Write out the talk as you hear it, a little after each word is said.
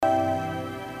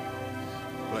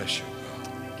Bless you, God.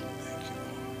 Thank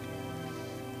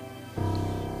you, Lord.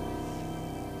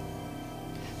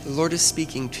 The Lord is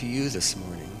speaking to you this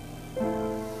morning.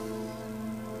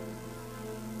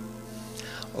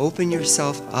 Open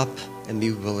yourself up and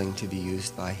be willing to be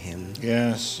used by him.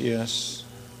 Yes, yes.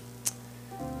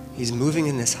 He's moving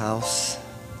in this house.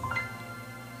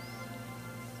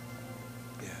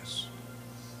 Yes.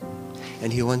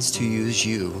 And he wants to use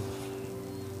you.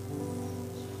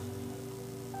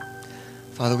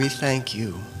 Father, we thank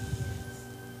you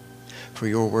for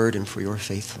your word and for your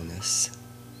faithfulness.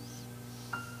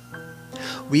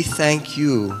 We thank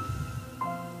you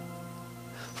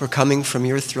for coming from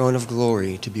your throne of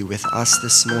glory to be with us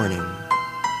this morning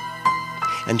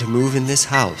and to move in this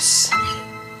house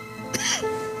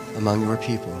among your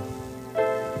people.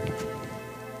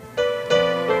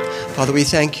 Father, we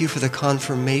thank you for the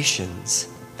confirmations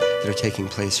that are taking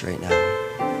place right now.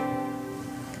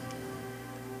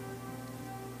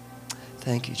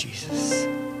 Thank you, Jesus.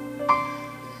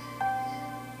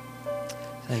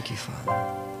 Thank you, Father.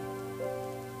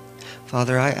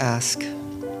 Father, I ask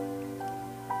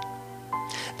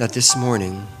that this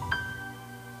morning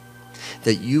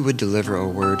that you would deliver a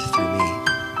word through me.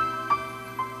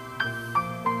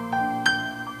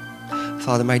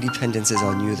 Father, my dependence is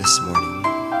on you this morning.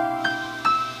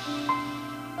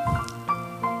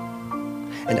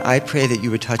 And I pray that you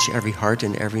would touch every heart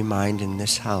and every mind in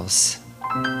this house.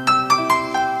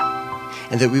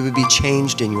 And that we would be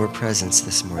changed in your presence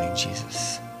this morning,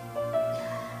 Jesus.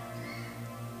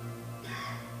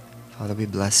 Father, we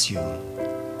bless you.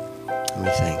 And we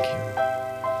thank you.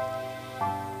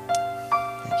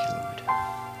 Thank you, Lord.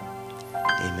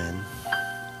 Amen.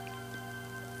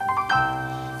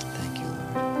 Thank you,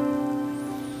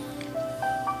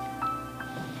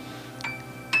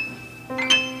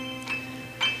 Lord.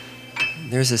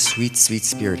 There's a sweet, sweet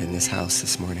spirit in this house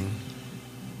this morning.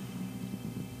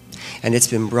 And it's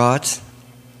been brought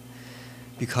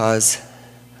because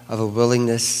of a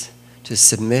willingness to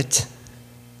submit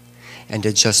and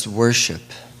to just worship.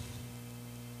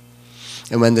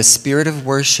 And when the spirit of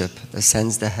worship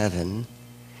ascends to heaven,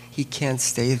 he can't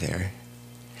stay there.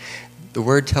 The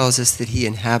word tells us that he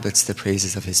inhabits the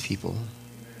praises of his people.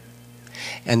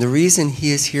 And the reason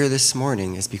he is here this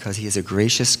morning is because he is a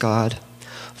gracious God,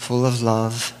 full of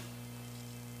love.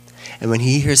 And when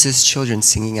he hears his children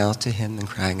singing out to him and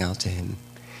crying out to him,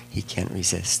 he can't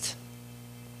resist.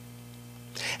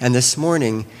 And this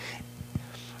morning,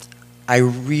 I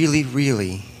really,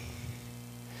 really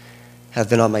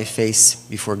have been on my face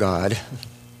before God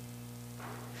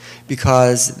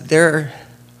because there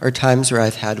are times where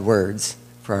I've had words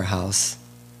for our house.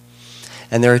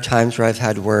 And there are times where I've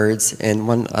had words, and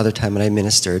one other time when I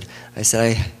ministered, I said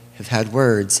I have had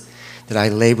words that I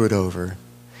labored over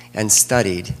and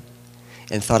studied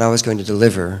and thought I was going to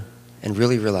deliver and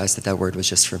really realized that that word was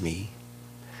just for me.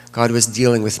 God was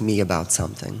dealing with me about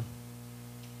something.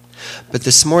 But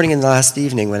this morning and last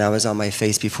evening when I was on my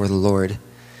face before the Lord,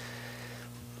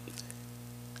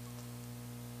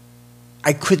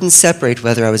 I couldn't separate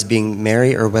whether I was being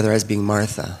Mary or whether I was being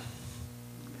Martha.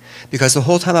 Because the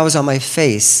whole time I was on my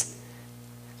face,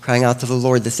 crying out to the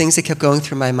Lord, the things that kept going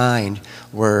through my mind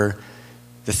were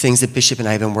the things that Bishop and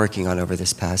I have been working on over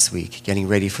this past week, getting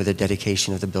ready for the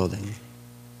dedication of the building.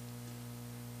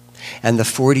 And the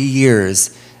 40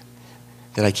 years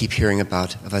that I keep hearing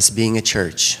about of us being a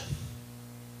church.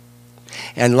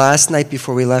 And last night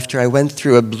before we left here, I went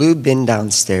through a blue bin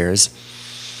downstairs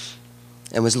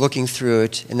and was looking through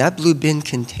it, and that blue bin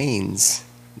contains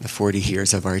the 40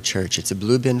 years of our church. It's a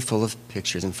blue bin full of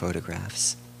pictures and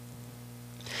photographs.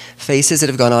 Faces that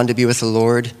have gone on to be with the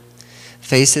Lord,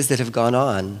 faces that have gone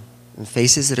on, and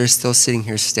faces that are still sitting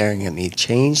here staring at me,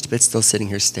 changed but still sitting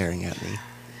here staring at me.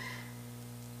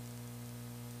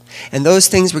 And those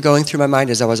things were going through my mind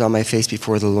as I was on my face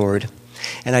before the Lord.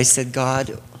 And I said,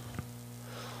 God,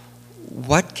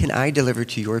 what can I deliver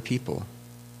to your people?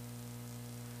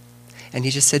 And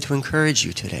he just said to encourage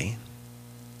you today.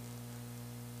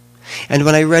 And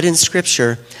when I read in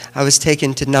Scripture, I was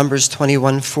taken to Numbers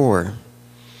 21:4.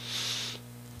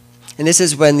 And this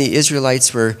is when the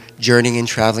Israelites were journeying and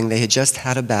traveling. They had just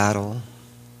had a battle.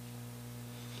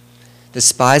 The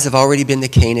spies have already been to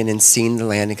Canaan and seen the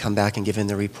land and come back and given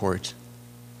the report.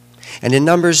 And in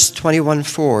Numbers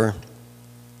 21:4,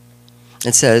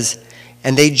 it says,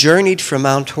 "And they journeyed from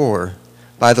Mount Hor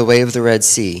by the way of the Red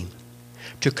Sea,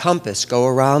 to compass, go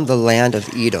around the land of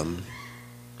Edom.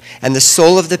 And the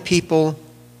soul of the people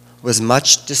was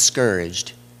much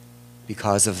discouraged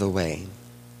because of the way."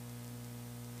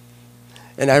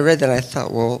 And I read that and I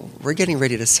thought, well, we're getting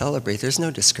ready to celebrate. There's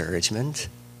no discouragement.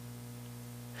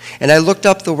 And I looked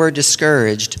up the word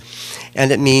discouraged,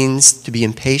 and it means to be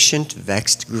impatient,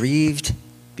 vexed, grieved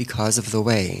because of the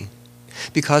way,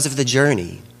 because of the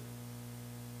journey.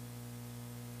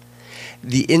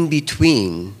 The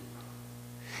in-between.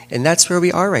 And that's where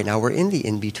we are right now. We're in the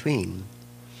in-between.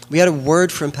 We had a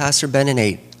word from Pastor Ben and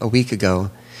Nate a week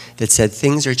ago that said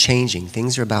things are changing.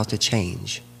 Things are about to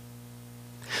change.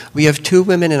 We have 2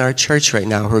 women in our church right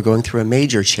now who are going through a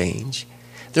major change.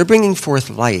 They're bringing forth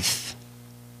life.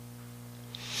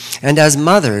 And as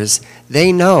mothers,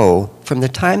 they know from the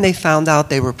time they found out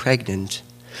they were pregnant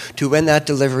to when that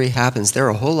delivery happens, there are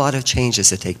a whole lot of changes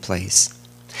that take place.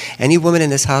 Any woman in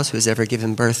this house who has ever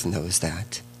given birth knows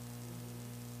that.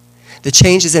 The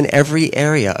changes in every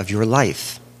area of your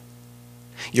life.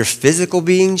 Your physical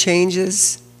being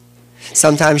changes.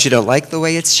 Sometimes you don't like the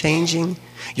way it's changing.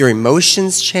 Your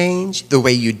emotions change. The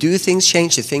way you do things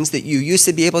change. The things that you used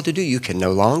to be able to do, you can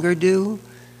no longer do.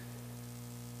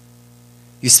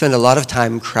 You spend a lot of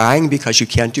time crying because you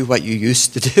can't do what you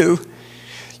used to do.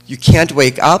 You can't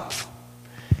wake up.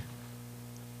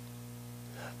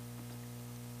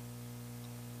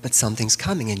 But something's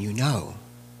coming and you know.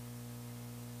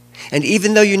 And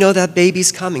even though you know that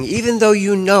baby's coming, even though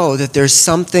you know that there's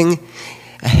something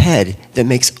ahead that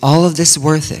makes all of this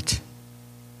worth it,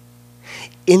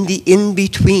 in the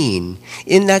in-between,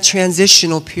 in that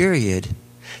transitional period,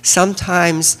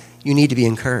 sometimes you need to be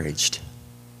encouraged.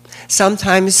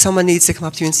 Sometimes someone needs to come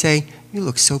up to you and say, "You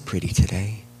look so pretty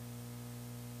today.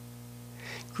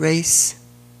 Grace,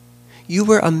 you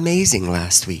were amazing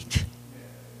last week."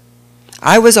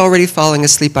 I was already falling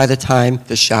asleep by the time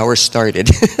the shower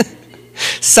started.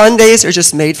 Sundays are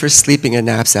just made for sleeping and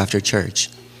naps after church.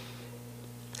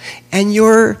 And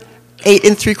you're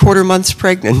 8 3/4 months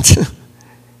pregnant.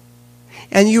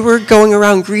 And you were going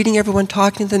around greeting everyone,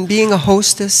 talking to them, being a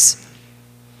hostess,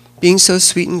 being so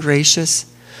sweet and gracious.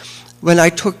 When I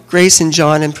took Grace and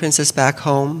John and Princess back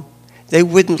home, they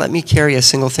wouldn't let me carry a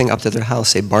single thing up to their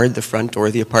house. They barred the front door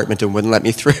of the apartment and wouldn't let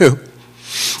me through.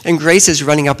 And Grace is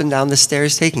running up and down the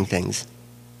stairs taking things.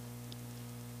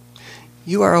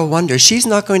 You are a wonder. She's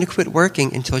not going to quit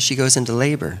working until she goes into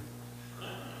labor.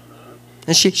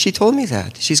 And she told me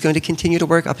that. She's going to continue to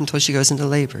work up until she goes into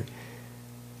labor.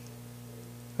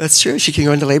 That's true. She can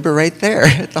go into labor right there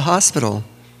at the hospital.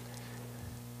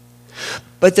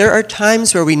 But there are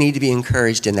times where we need to be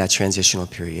encouraged in that transitional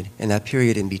period, in that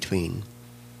period in between.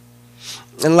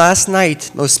 And last night,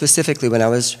 most specifically, when I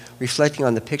was reflecting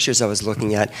on the pictures I was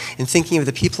looking at and thinking of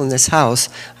the people in this house,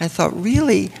 I thought,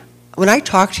 really, when I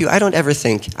talk to you, I don't ever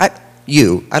think I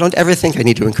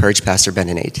need to encourage Pastor Ben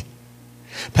and Nate.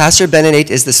 Pastor Ben and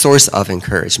Nate is the source of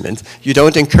encouragement. You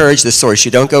don't encourage the source. You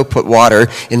don't go put water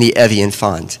in the Evian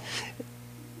font.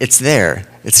 It's there.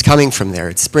 It's coming from there.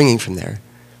 It's springing from there.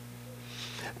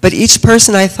 But each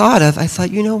person I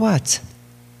thought, you know what?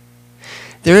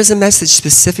 There is a message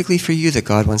specifically for you that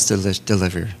God wants to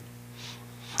deliver.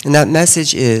 And that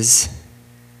message is,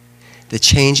 the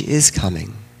change is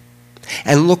coming.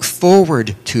 And look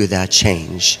forward to that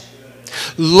change.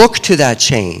 Look to that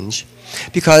change.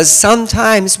 Because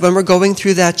sometimes when we're going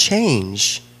through that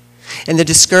change, and the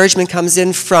discouragement comes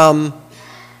in from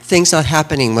things not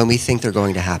happening when we think they're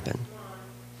going to happen.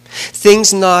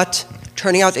 Things not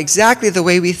turning out exactly the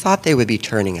way we thought they would be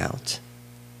turning out.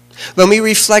 When we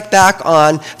reflect back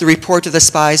on the report of the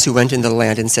spies who went into the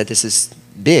land and said, this is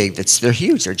big, they're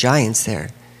huge, they're giants there.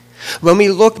 When we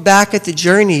look back at the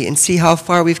journey and see how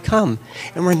far we've come,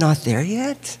 and we're not there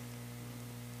yet.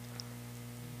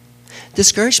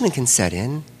 Discouragement can set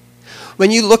in. When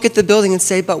you look at the building and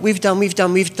say, but we've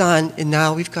done, and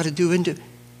now we've got to do and do.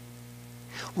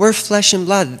 We're flesh and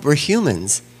blood, we're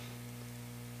humans.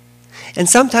 And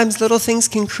sometimes little things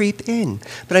can creep in.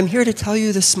 But I'm here to tell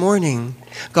you this morning,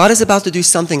 God is about to do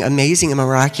something amazing and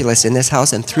miraculous in this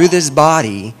house and through this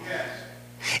body.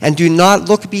 And do not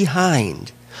look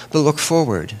behind, but look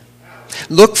forward.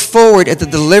 Look forward at the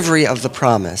delivery of the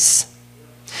promise.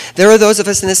 There are those of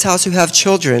us in this house who have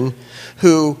children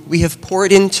who we have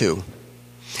poured into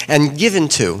and given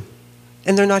to,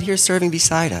 and they're not here serving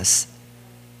beside us.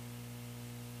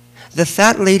 The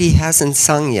fat lady hasn't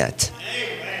sung yet.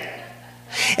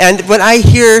 And when I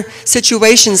hear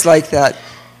situations like that,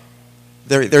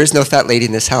 there is no fat lady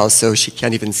in this house, so she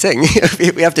can't even sing.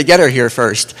 We have to get her here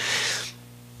first.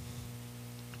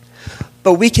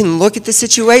 But we can look at the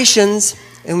situations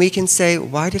and we can say,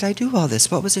 why did I do all this?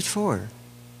 What was it for?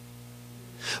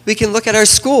 We can look at our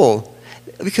school.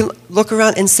 We can look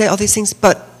around and say all these things,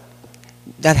 but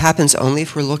that happens only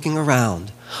if we're looking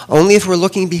around, only if we're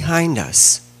looking behind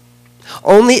us.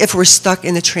 Only if we're stuck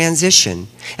in the transition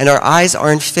and our eyes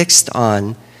aren't fixed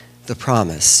on the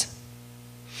promise.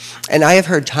 And I have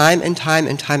heard time and time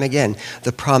and time again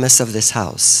the promise of this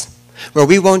house, where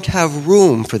we won't have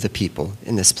room for the people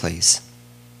in this place.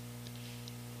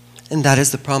 And that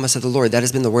is the promise of the Lord. That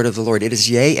has been the word of the Lord. It is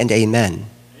yea and amen.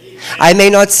 I may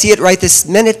not see it right this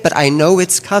minute, but I know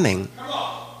it's coming.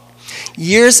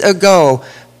 Years ago,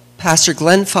 Pastor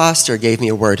Glenn Foster gave me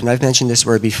a word, and I've mentioned this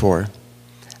word before.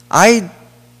 I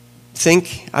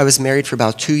think I was married for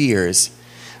about 2 years.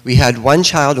 We had one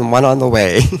child and one on the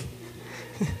way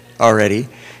already.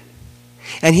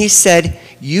 And he said,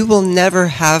 you will never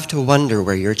have to wonder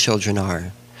where your children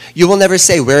are. You will never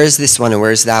say, where is this one and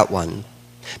where is that one?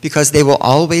 Because they will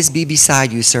always be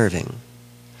beside you serving.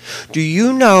 Do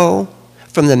you know,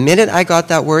 from the minute I got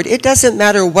that word, it doesn't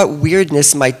matter what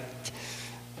weirdness might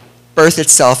birth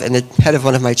itself in the head of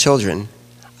one of my children.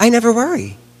 I never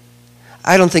worry.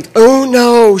 I don't think, oh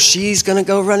no, she's going to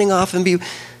go running off and be...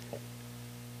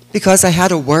 Because I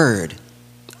had a word.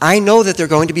 I know that they're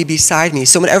going to be beside me.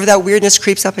 So whenever that weirdness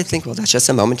creeps up, I think, well, that's just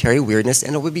a momentary weirdness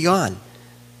and it will be gone.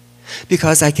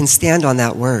 Because I can stand on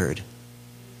that word.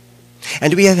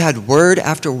 And we have had word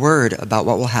after word about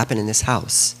what will happen in this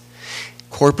house,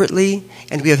 corporately,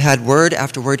 and we have had word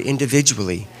after word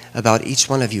individually about each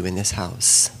one of you in this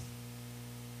house.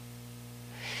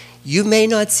 You may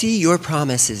not see your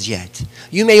promises yet.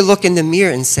 You may look in the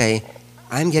mirror and say,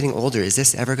 I'm getting older. Is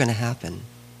this ever going to happen?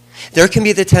 There can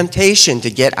be the temptation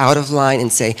to get out of line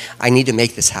and say, I need to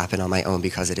make this happen on my own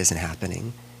because it isn't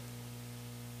happening.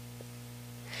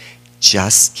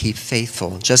 Just keep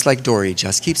faithful. Just like Dory,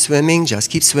 just keep swimming, just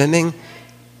keep swimming.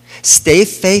 Stay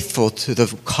faithful to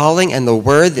the calling and the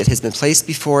word that has been placed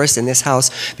before us in this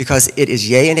house because it is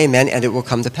yea and amen and it will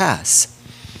come to pass.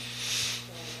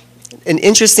 An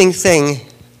interesting thing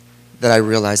that I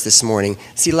realized this morning.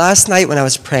 See, last night when I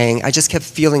was praying, I just kept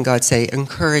feeling God say,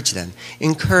 encourage them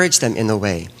in the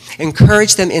way.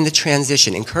 Encourage them in the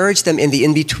transition. Encourage them in the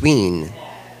in-between.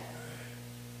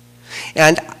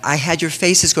 And I had your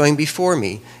faces going before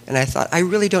me, and I thought, I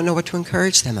really don't know what to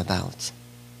encourage them about.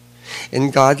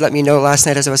 And God let me know last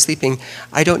night as I was sleeping,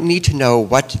 I don't need to know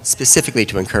what specifically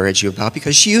to encourage you about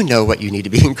because you know what you need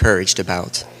to be encouraged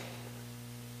about.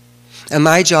 And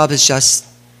my job is just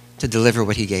to deliver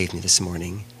what he gave me this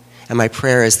morning. And my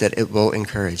prayer is that it will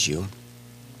encourage you.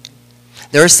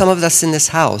 There are some of us in this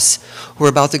house who are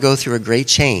about to go through a great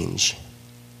change.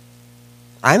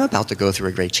 I'm about to go through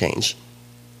a great change.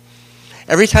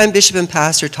 Every time Bishop and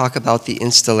Pastor talk about the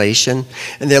installation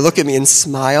and they look at me and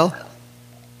smile,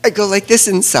 I go like this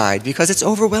inside because it's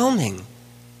overwhelming.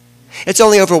 It's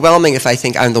only overwhelming if I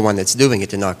think I'm the one that's doing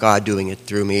it and not God doing it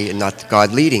through me and not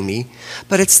God leading me.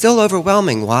 But it's still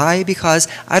overwhelming. Why? Because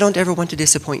I don't ever want to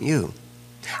disappoint you.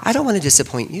 I don't want to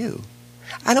disappoint you.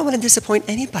 I don't want to disappoint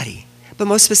anybody. But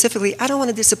most specifically, I don't want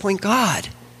to disappoint God.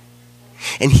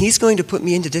 And he's going to put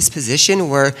me into this position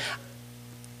where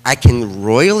I can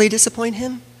royally disappoint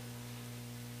him.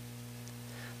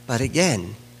 But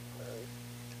again,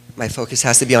 my focus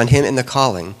has to be on him and the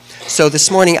calling. So this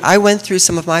morning, I went through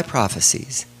some of my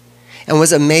prophecies and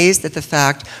was amazed at the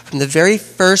fact from the very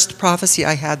first prophecy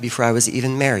I had before I was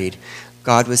even married,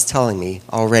 God was telling me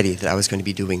already that I was going to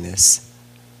be doing this.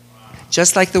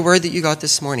 Just like the word that you got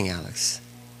this morning, Alex.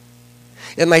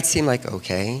 It might seem like,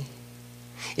 okay,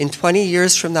 in 20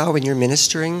 years from now when you're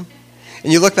ministering,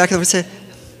 and you look back and say,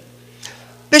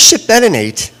 Bishop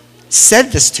Benenate said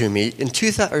this to me in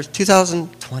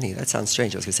 2020. That sounds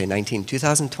strange. I was going to say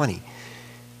 2020.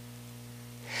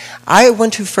 I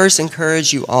want to first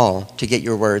encourage you all to get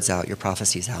your words out, your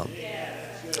prophecies out.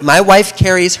 My wife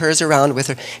carries hers around with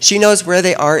her. She knows where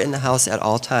they are in the house at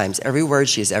all times, every word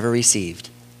she has ever received.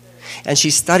 And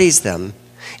she studies them,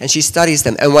 and she studies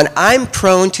them. And when I'm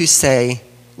prone to say,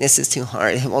 this is too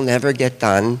hard, it will never get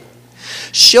done,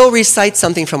 she'll recite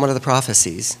something from one of the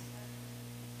prophecies.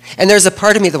 And there's a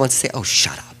part of me that wants to say, oh,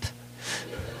 shut up.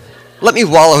 Let me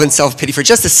wallow in self-pity for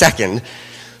just a second.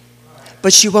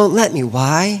 But she won't let me.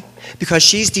 Why? Because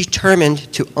she's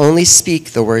determined to only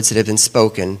speak the words that have been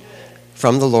spoken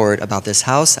from the Lord about this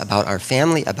house, about our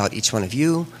family, about each one of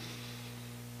you.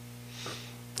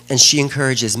 And she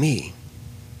encourages me.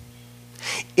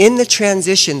 In the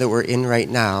transition that we're in right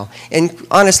now, and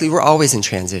honestly, we're always in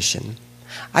transition.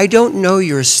 I don't know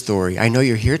your story. I know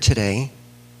you're here today.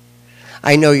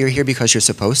 I know you're here because you're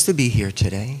supposed to be here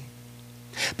today.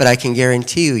 But I can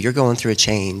guarantee you, you're going through a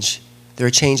change. There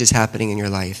are changes happening in your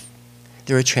life.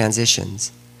 There are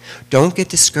transitions. Don't get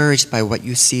discouraged by what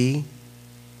you see.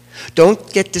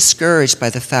 Don't get discouraged by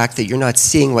the fact that you're not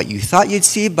seeing what you thought you'd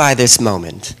see by this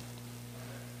moment.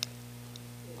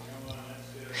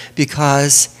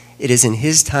 Because it is in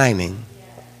his timing.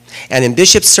 And in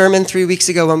Bishop's sermon 3 weeks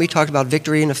ago when we talked about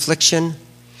victory and affliction,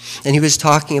 And he was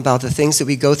talking about the things that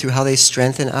we go through, how they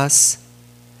strengthen us.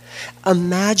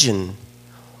 Imagine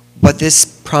what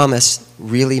this promise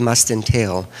really must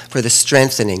entail for the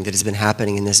strengthening that has been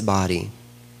happening in this body,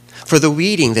 for the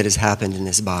weeding that has happened in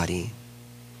this body.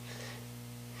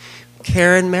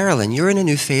 Karen, Marilyn, you're in a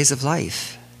new phase of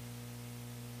life.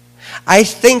 I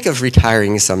think of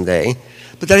retiring someday,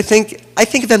 but then I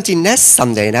think of empty nests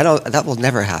someday, and that will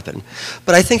never happen.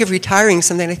 But I think of retiring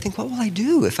someday, and I think, what will I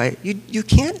do if what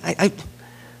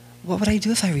would I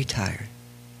do if I retire?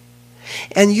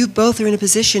 And you both are in a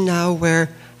position now where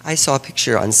I saw a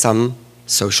picture on some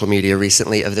social media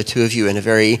recently of the two of you in a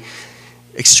very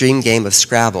extreme game of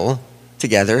Scrabble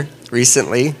together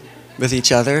recently with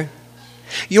each other.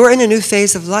 You're in a new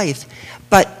phase of life,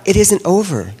 but it isn't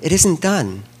over. It isn't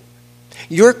done.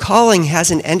 Your calling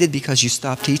hasn't ended because you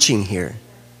stopped teaching here.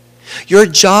 Your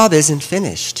job isn't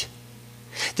finished.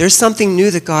 There's something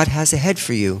new that God has ahead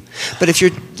for you. But if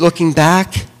you're looking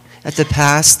back at the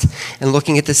past and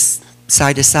looking at this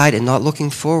side to side and not looking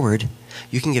forward,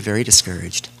 you can get very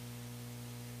discouraged.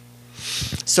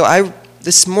 So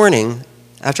this morning,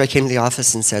 after I came to the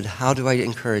office and said, how do I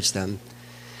encourage them?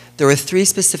 There were 3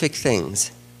 specific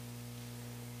things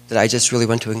that I just really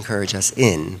want to encourage us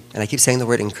in. And I keep saying the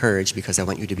word encourage because I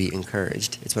want you to be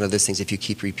encouraged. It's one of those things, if you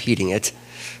keep repeating it,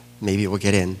 maybe it will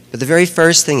get in. But the very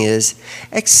first thing is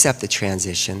accept the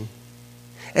transition.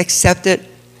 Accept it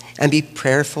and be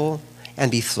prayerful and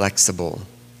be flexible.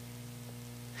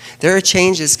 There are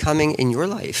changes coming in your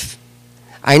life.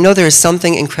 I know there is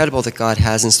something incredible that God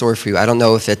has in store for you. I don't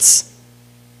know if it's,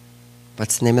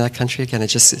 what's the name of that country again?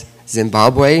 It's just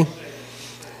Zimbabwe?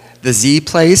 The Z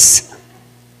place?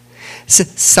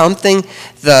 Something,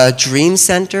 the Dream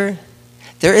Center.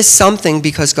 There is something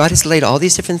because God has laid all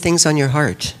these different things on your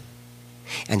heart.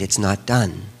 And it's not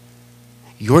done.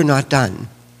 You're not done.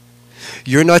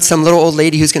 You're not some little old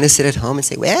lady who's going to sit at home and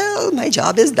say, well, my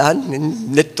job is done,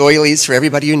 and knit doilies for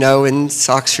everybody you know and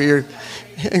socks for your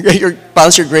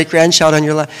bounce your great-grandchild on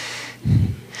your lap.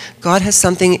 God has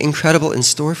something incredible in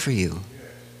store for you.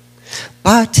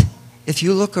 But if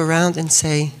you look around and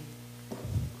say,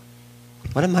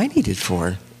 what am I needed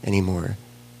for anymore?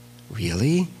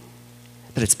 Really?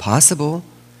 But it's possible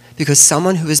because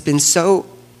someone who has been so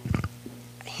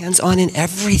hands-on in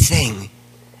everything,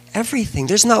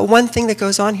 there's not one thing that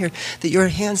goes on here that your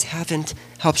hands haven't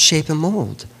helped shape and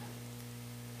mold.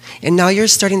 And now you're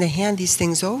starting to hand these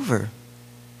things over.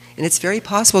 And it's very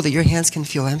possible that your hands can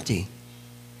feel empty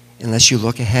unless you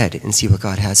look ahead and see what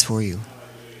God has for you.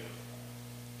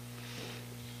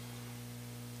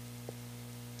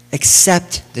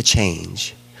 Accept the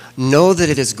change. Know that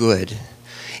it is good.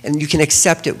 And you can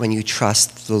accept it when you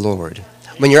trust the Lord.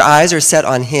 When your eyes are set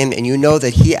on Him and you know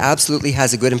that He absolutely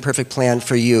has a good and perfect plan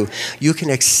for you, you can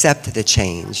accept the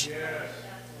change.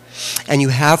 And you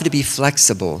have to be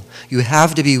flexible. You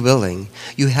have to be willing.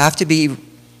 You have to be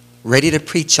ready to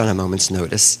preach on a moment's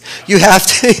notice. You have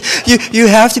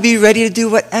to be ready to do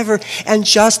whatever and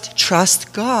just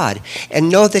trust God and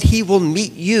know that He will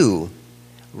meet you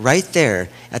right there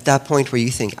at that point where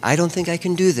you think, I don't think I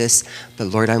can do this, but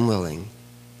Lord, I'm willing.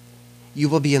 You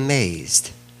will be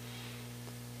amazed.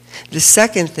 The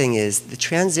second thing is the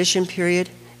transition period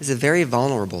is a very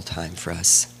vulnerable time for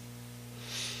us.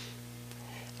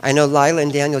 I know Lila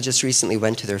and Daniel just recently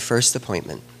went to their first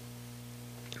appointment.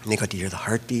 And they got to hear the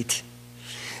heartbeat.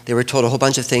 They were told a whole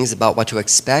bunch of things about what to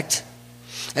expect.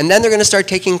 And then they're going to start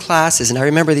taking classes. And I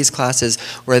remember these classes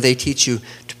where they teach you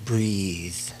to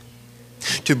breathe.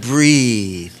 To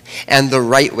breathe. And the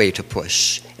right way to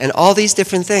push. And all these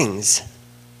different things.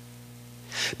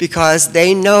 Because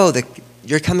they know that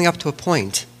you're coming up to a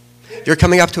point. You're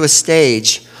coming up to a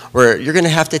stage where you're going to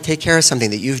have to take care of something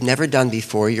that you've never done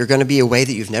before. You're going to be away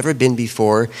that you've never been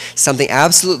before. Something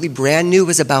absolutely brand new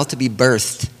is about to be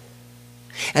birthed.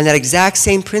 And that exact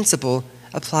same principle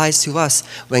applies to us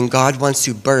when God wants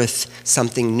to birth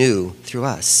something new through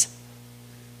us.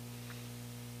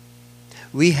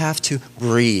 We have to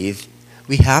breathe.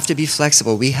 We have to be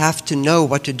flexible. We have to know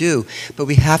what to do, but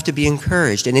we have to be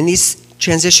encouraged. And in these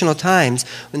transitional times,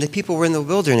 when the people were in the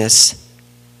wilderness,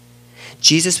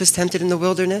 Jesus was tempted in the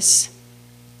wilderness.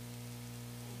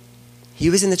 He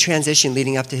was in the transition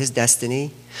leading up to his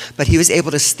destiny, but he was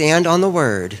able to stand on the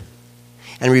word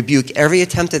and rebuke every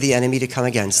attempt of the enemy to come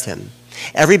against him.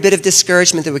 Every bit of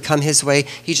discouragement that would come his way,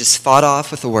 he just fought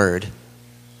off with the word.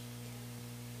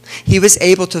 He was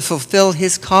able to fulfill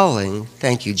his calling,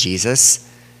 thank you, Jesus,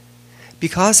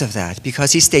 because of that,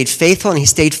 because he stayed faithful and he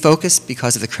stayed focused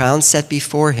because of the crown set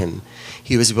before him.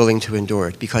 He was willing to endure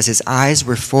it because his eyes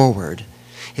were forward.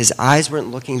 His eyes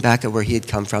weren't looking back at where he had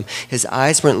come from. His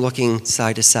eyes weren't looking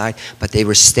side to side, but they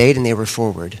were stayed and they were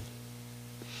forward.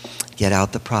 Get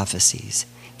out the prophecies.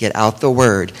 Get out the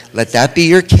word. Let that be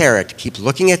your carrot. Keep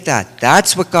looking at that.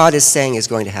 That's what God is saying is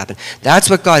going to happen. That's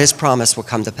what God has promised will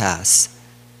come to pass.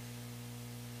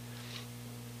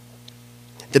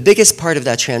 The biggest part of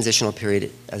that transitional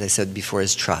period, as I said before,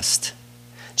 is trust.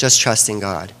 Just trusting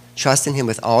God. Trust in him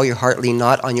with all your heart. Lean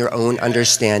not on your own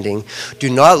understanding. Do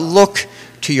not look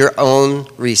to your own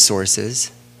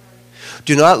resources.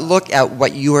 Do not look at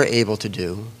what you are able to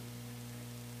do.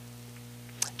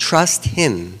 Trust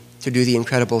him to do the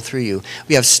incredible through you.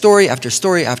 We have story after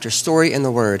story after story in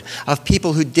the Word of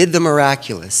people who did the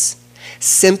miraculous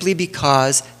simply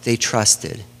because they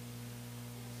trusted.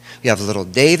 We have little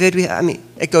David.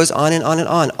 It goes on and on and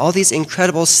on. All these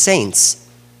incredible saints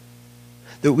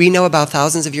that we know about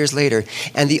thousands of years later.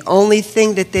 And the only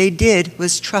thing that they did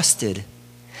was trusted.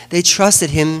 They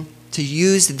trusted him to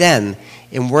use them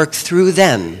and work through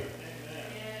them.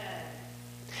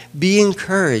 Be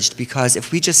encouraged, because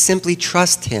if we just simply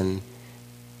trust him,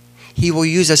 he will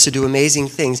use us to do amazing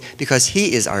things because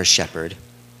he is our shepherd.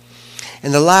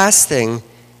 And the last thing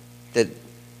that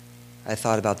I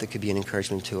thought about that could be an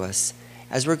encouragement to us,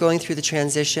 as we're going through the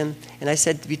transition, and I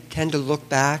said we tend to look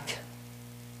back.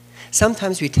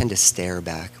 Sometimes we tend to stare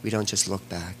back. We don't just look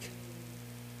back.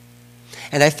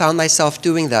 And I found myself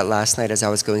doing that last night as I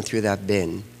was going through that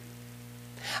bin.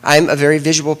 I'm a very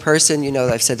visual person. You know,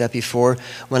 I've said that before.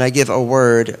 When I give a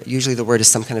word, usually the word is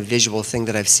some kind of visual thing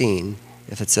that I've seen,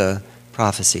 if it's a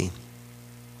prophecy.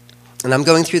 And I'm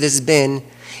going through this bin,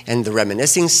 and the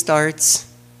reminiscing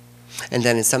starts. And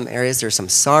then in some areas, there's some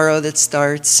sorrow that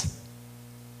starts.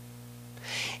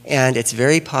 And it's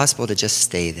very possible to just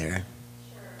stay there.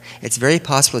 It's very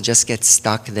possible to just get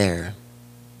stuck there.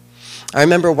 I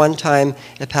remember one time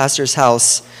at Pastor's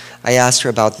house, I asked her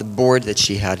about the board that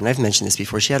she had, and I've mentioned this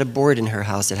before. She had a board in her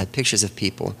house that had pictures of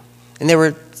people. And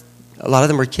a lot of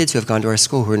them were kids who have gone to our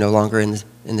school who are no longer in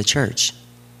the church.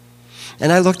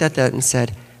 And I looked at that and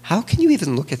said, how can you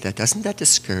even look at that? Doesn't that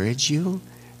discourage you?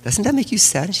 Doesn't that make you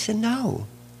sad? And she said, no.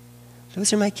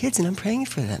 Those are my kids, and I'm praying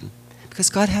for them because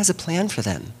God has a plan for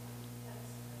them.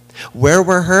 Where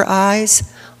were her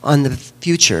eyes? On the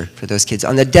future for those kids,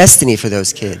 on the destiny for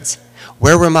those kids.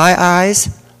 Where were my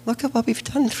eyes? Look at what we've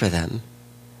done for them.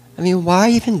 Why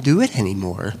even do it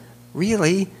anymore?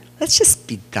 Really? Let's just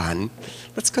be done.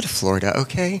 Let's go to Florida,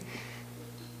 okay?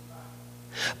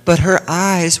 But her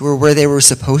eyes were where they were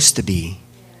supposed to be.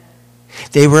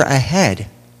 They were ahead.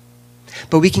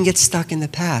 But we can get stuck in the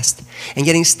past. And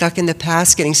getting stuck in the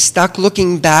past, getting stuck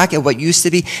looking back at what used to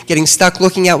be, getting stuck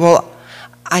looking at,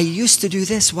 I used to do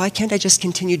this. Why can't I just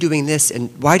continue doing this?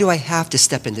 And why do I have to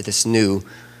step into this new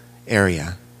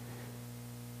area?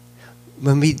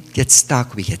 When we get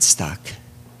stuck, we get stuck.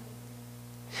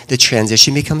 The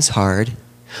transition becomes hard.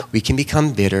 We can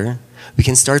become bitter. We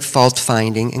can start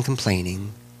fault-finding and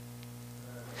complaining.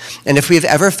 And if we have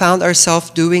ever found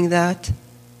ourselves doing that,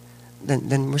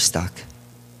 then we're stuck.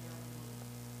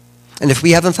 And if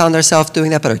we haven't found ourselves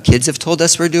doing that, but our kids have told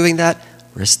us we're doing that,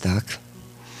 we're stuck.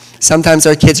 Sometimes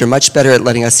our kids are much better at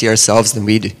letting us see ourselves than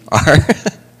we are.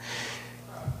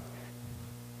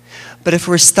 But if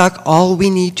we're stuck, all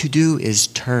we need to do is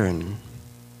turn.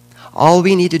 All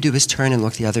we need to do is turn and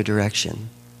look the other direction.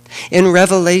 In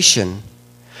Revelation,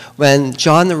 when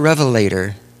John the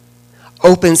Revelator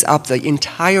opens up the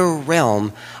entire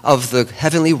realm of the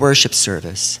heavenly worship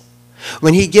service,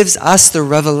 when he gives us the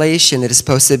revelation that is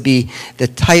supposed to be the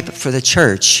type for the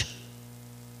church,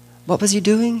 what was he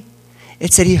doing?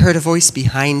 It said he heard a voice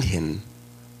behind him.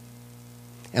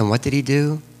 And what did he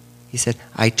do? He said,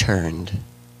 I turned.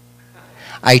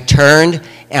 I turned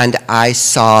and I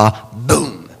saw,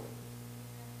 boom.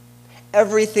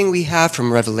 Everything we have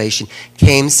from Revelation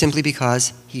came simply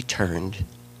because he turned.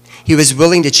 He was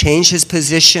willing to change his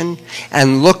position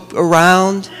and look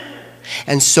around.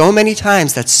 And so many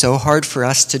times that's so hard for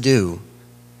us to do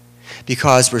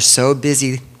because we're so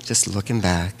busy just looking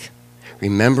back,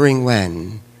 remembering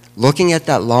when, looking at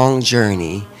that long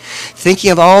journey, thinking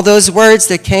of all those words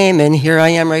that came, and here I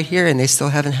am right here, and they still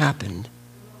haven't happened.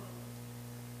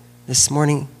 This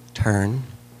morning, turn.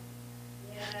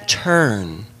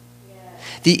 Turn.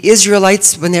 The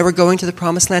Israelites, when they were going to the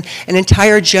Promised Land, an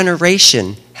entire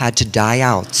generation had to die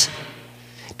out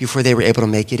before they were able to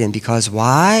make it in. Because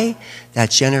why?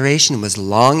 That generation was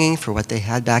longing for what they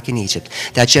had back in Egypt.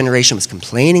 That generation was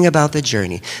complaining about the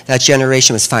journey. That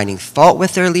generation was finding fault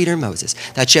with their leader, Moses.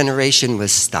 That generation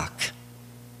was stuck.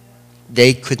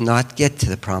 They could not get to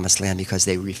the Promised Land because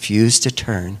they refused to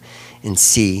turn and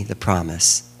see the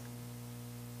promise.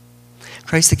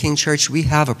 Christ the King Church, we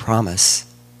have a promise.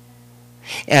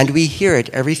 And we hear it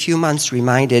every few months,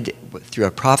 reminded through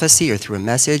a prophecy or through a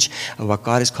message of what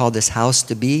God has called this house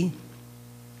to be.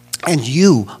 And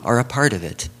you are a part of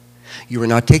it. You are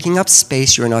not taking up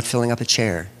space. You are not filling up a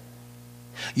chair.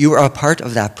 You are a part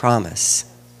of that promise.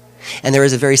 And there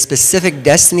is a very specific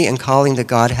destiny and calling that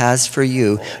God has for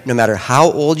you, no matter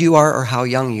how old you are or how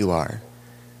young you are.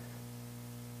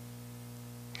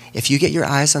 If you get your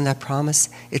eyes on that promise,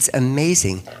 it's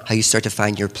amazing how you start to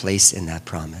find your place in that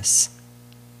promise.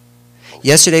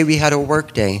 Yesterday we had a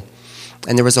work day,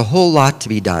 and there was a whole lot to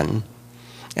be done.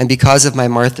 And because of my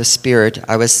Martha spirit,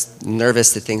 I was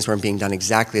nervous that things weren't being done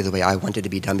exactly the way I wanted to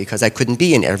be done because I couldn't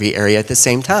be in every area at the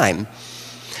same time.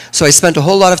 So I spent a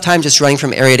whole lot of time just running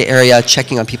from area to area,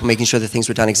 checking on people, making sure that things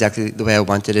were done exactly the way I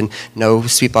wanted, and no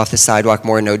sweep off the sidewalk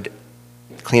more, no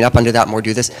clean up under that more,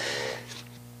 do this.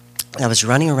 And I was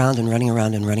running around and running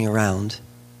around and running around.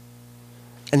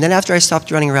 And then after I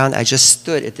stopped running around, I just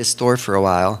stood at this door for a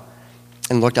while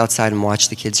and looked outside and watched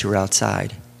the kids who were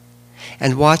outside.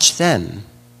 And watched them.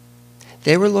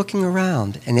 They were looking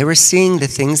around, and they were seeing the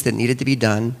things that needed to be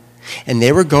done, and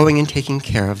they were going and taking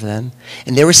care of them,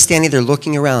 and they were standing there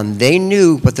looking around. They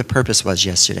knew what the purpose was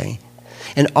yesterday,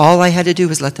 and all I had to do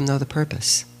was let them know the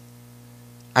purpose.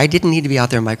 I didn't need to be out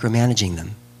there micromanaging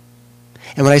them.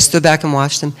 And when I stood back and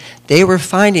watched them, they were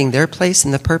finding their place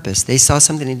in the purpose. They saw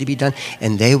something needed to be done,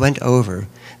 and they went over.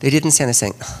 They didn't stand there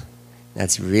saying, oh,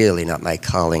 that's really not my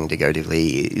calling to go to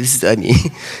these. I mean,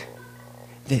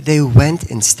 they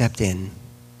went and stepped in.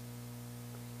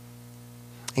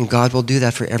 And God will do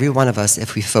that for every one of us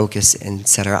if we focus and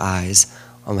set our eyes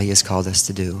on what He has called us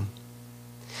to do.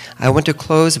 I want to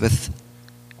close with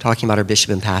talking about our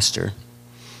bishop and pastor,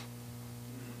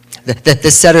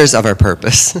 the setters of our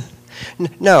purpose.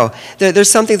 No,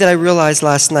 there's something that I realized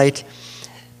last night.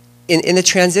 In the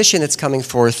transition that's coming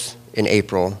forth in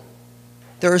April,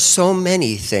 there are so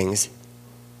many things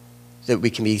that we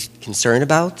can be concerned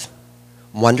about,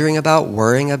 wondering about,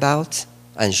 worrying about,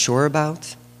 unsure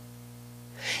about.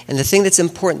 And the thing that's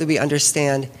important that we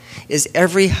understand is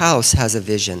every house has a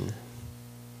vision.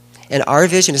 And our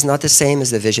vision is not the same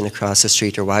as the vision across the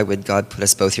street, or why would God put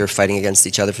us both here fighting against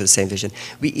each other for the same vision?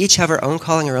 We each have our own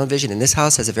calling, our own vision, and this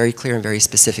house has a very clear and very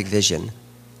specific vision.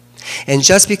 And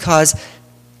just because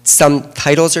some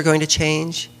titles are going to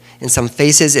change, and some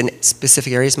faces in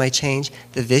specific areas might change,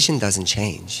 the vision doesn't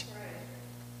change.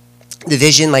 The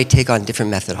vision might take on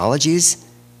different methodologies,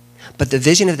 but the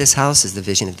vision of this house is the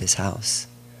vision of this house.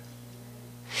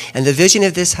 And the vision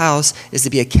of this house is to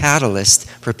be a catalyst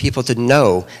for people to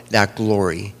know that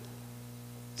glory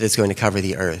that is going to cover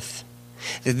the earth.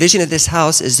 The vision of this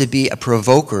house is to be a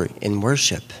provoker in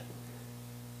worship.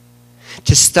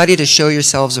 To study to show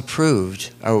yourselves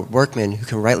approved, a workman who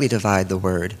can rightly divide the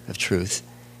word of truth.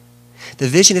 The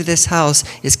vision of this house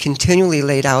is continually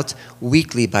laid out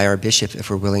weekly by our bishop if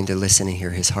we're willing to listen and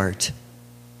hear his heart.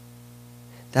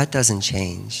 That doesn't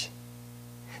change.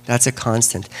 That's a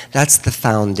constant. That's the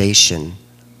foundation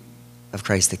of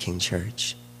Christ the King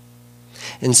Church.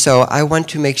 And so I want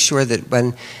to make sure that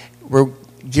when we're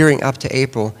gearing up to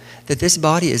April, that this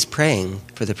body is praying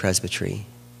for the presbytery.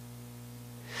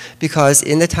 Because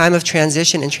in the time of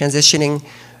transition and transitioning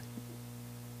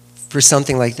for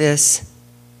something like this,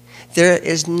 there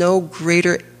is no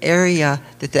greater area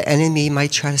that the enemy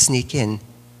might try to sneak in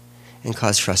and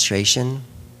cause frustration,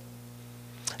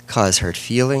 cause hurt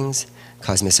feelings,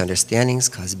 cause misunderstandings,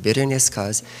 cause bitterness,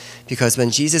 because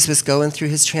when Jesus was going through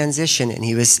his transition and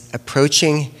he was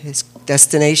approaching his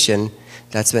destination,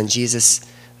 that's when Jesus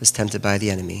was tempted by the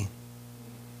enemy.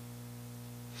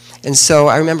 And so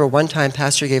I remember one time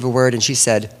Pastor gave a word and she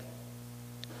said,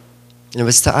 and it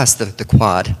was to us, the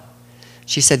quad,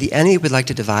 she said, the enemy would like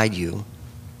to divide you.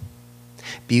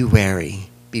 Be wary,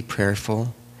 be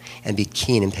prayerful, and be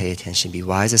keen and pay attention. Be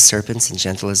wise as serpents and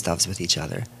gentle as doves with each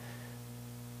other.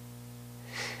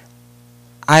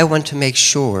 I want to make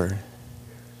sure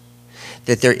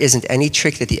that there isn't any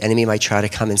trick that the enemy might try to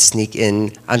come and sneak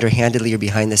in underhandedly or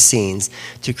behind the scenes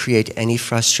to create any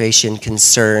frustration,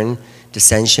 concern,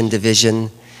 dissension,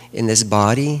 division in this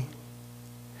body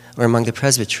or among the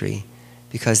presbytery,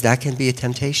 because that can be a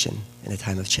temptation in a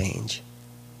time of change.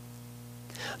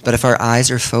 But if our eyes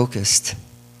are focused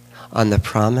on the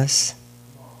promise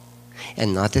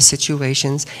and not the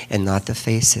situations and not the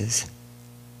faces,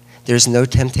 there's no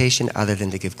temptation other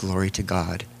than to give glory to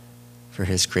God for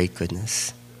his great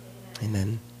goodness.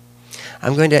 Amen.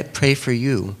 I'm going to pray for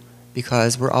you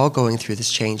because we're all going through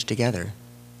this change together.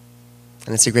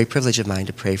 And it's a great privilege of mine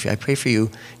to pray for you. I pray for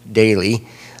you daily.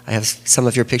 I have some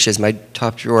of your pictures. My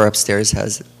top drawer upstairs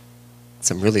has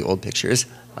some really old pictures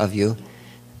of you.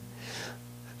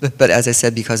 But as I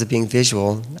said, because of being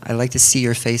visual, I like to see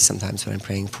your face sometimes when I'm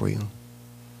praying for you.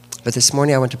 But this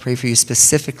morning I want to pray for you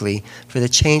specifically for the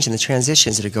change and the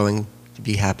transitions that are going to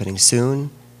be happening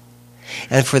soon,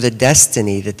 and for the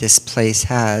destiny that this place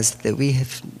has that we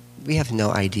have no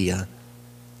idea,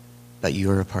 but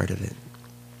you're a part of it.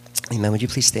 Amen. Would you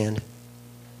please stand?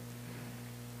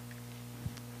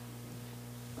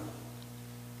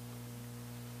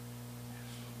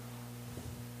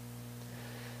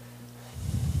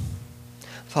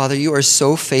 Father, you are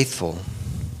so faithful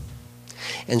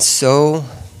and so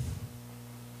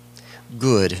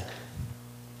good.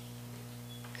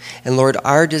 And Lord,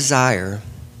 our desire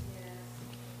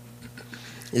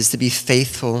is to be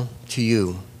faithful to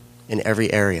you in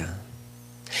every area.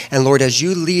 And Lord, as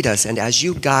you lead us and as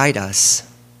you guide us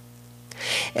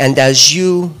and as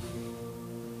you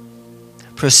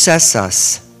process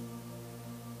us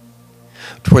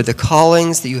toward the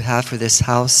callings that you have for this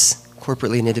house,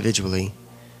 corporately and individually,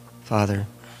 Father,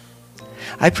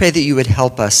 I pray that you would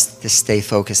help us to stay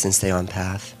focused and stay on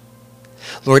path.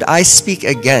 Lord, I speak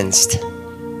against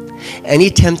any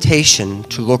temptation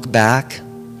to look back,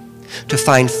 to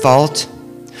find fault,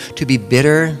 to be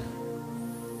bitter,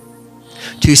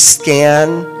 to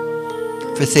scan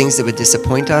for things that would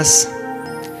disappoint us.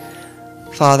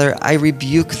 Father, I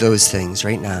rebuke those things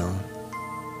right now.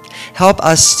 Help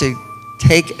us to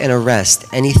take and arrest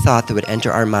any thought that would enter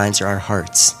our minds or our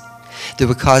hearts that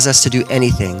would cause us to do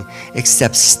anything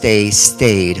except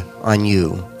stayed on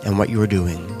you and what you are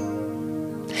doing.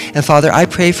 And Father, I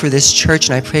pray for this church,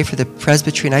 and I pray for the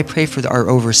presbytery, and I pray for our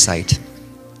oversight,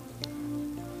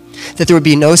 that there would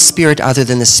be no spirit other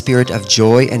than the spirit of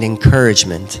joy and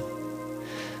encouragement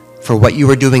for what you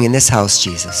are doing in this house,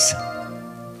 Jesus.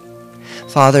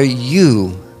 Father,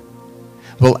 you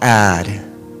will add.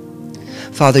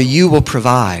 Father, you will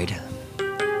provide.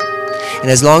 And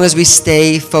as long as we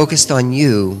stay focused on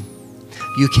you,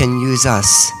 you can use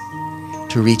us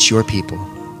to reach your people.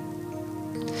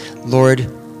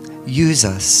 Lord, use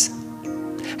us.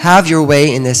 Have your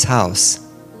way in this house.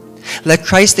 Let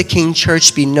Christ the King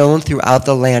Church be known throughout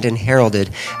the land and heralded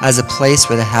as a place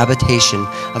where the habitation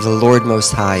of the Lord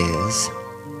Most High is.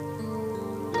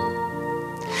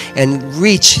 And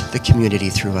reach the community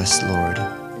through us, Lord.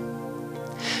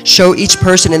 Show each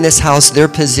person in this house their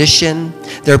position,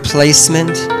 their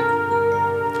placement.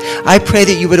 I pray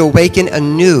that you would awaken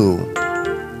anew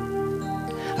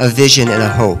a vision and a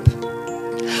hope.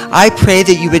 I pray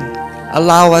that you would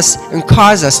allow us and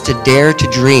cause us to dare to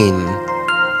dream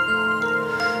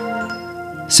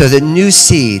so that new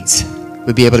seeds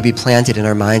would be able to be planted in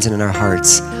our minds and in our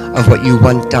hearts of what you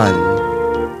want done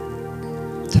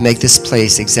to make this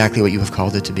place exactly what you have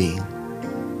called it to be.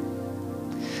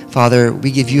 Father,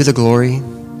 we give you the glory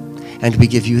and we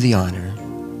give you the honor.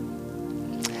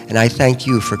 And I thank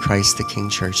you for Christ the King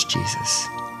Church, Jesus.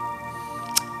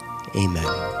 Amen.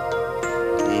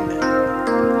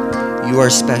 Amen. You are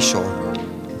special.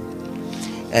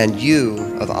 And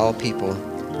you, of all people,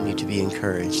 need to be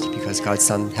encouraged because God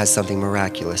has something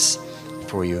miraculous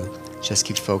for you. Just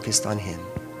keep focused on him.